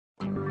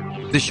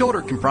The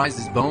shoulder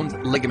comprises bones,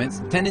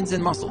 ligaments, tendons,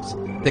 and muscles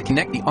that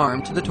connect the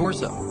arm to the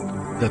torso.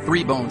 The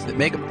three bones that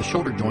make up the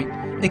shoulder joint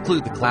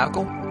include the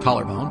clavicle,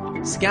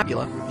 collarbone,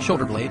 scapula,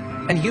 shoulder blade,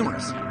 and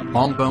humerus,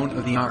 long bone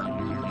of the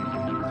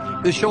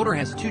arm. The shoulder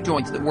has two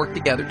joints that work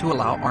together to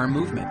allow arm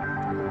movement.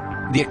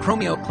 The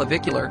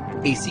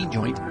acromioclavicular AC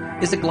joint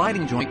is a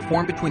gliding joint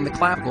formed between the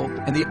clavicle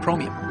and the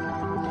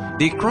acromion.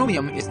 The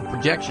acromion is the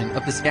projection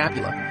of the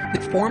scapula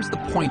that forms the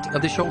point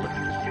of the shoulder.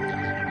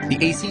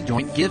 The AC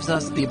joint gives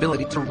us the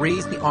ability to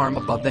raise the arm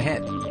above the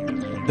head.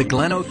 The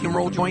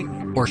glenohumeral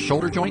joint, or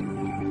shoulder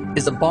joint,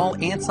 is a ball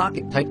and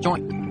socket type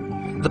joint.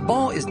 The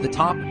ball is the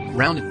top,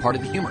 rounded part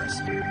of the humerus,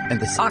 and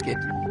the socket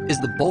is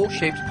the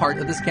bowl-shaped part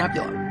of the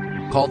scapula,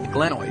 called the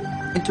glenoid,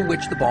 into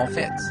which the ball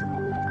fits.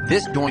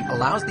 This joint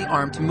allows the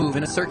arm to move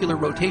in a circular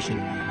rotation,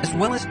 as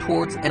well as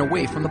towards and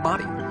away from the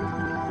body.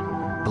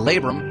 The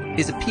labrum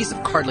is a piece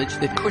of cartilage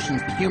that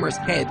cushions the humerus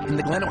head in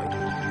the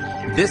glenoid.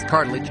 This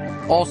cartilage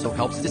also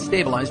helps to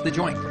stabilize the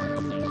joint.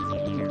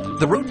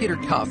 The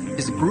rotator cuff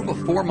is a group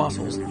of four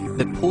muscles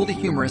that pull the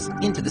humerus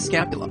into the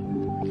scapula.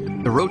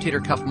 The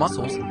rotator cuff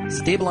muscles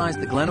stabilize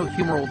the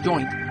glenohumeral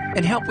joint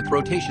and help with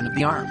rotation of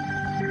the arm.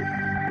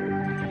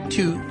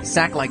 Two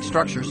sac-like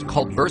structures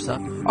called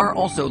bursa are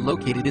also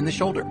located in the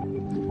shoulder.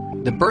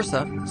 The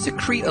bursa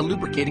secrete a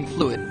lubricating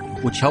fluid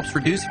which helps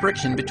reduce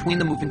friction between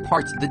the moving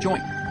parts of the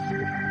joint.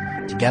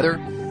 Together,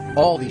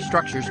 all these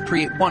structures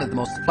create one of the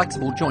most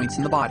flexible joints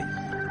in the body.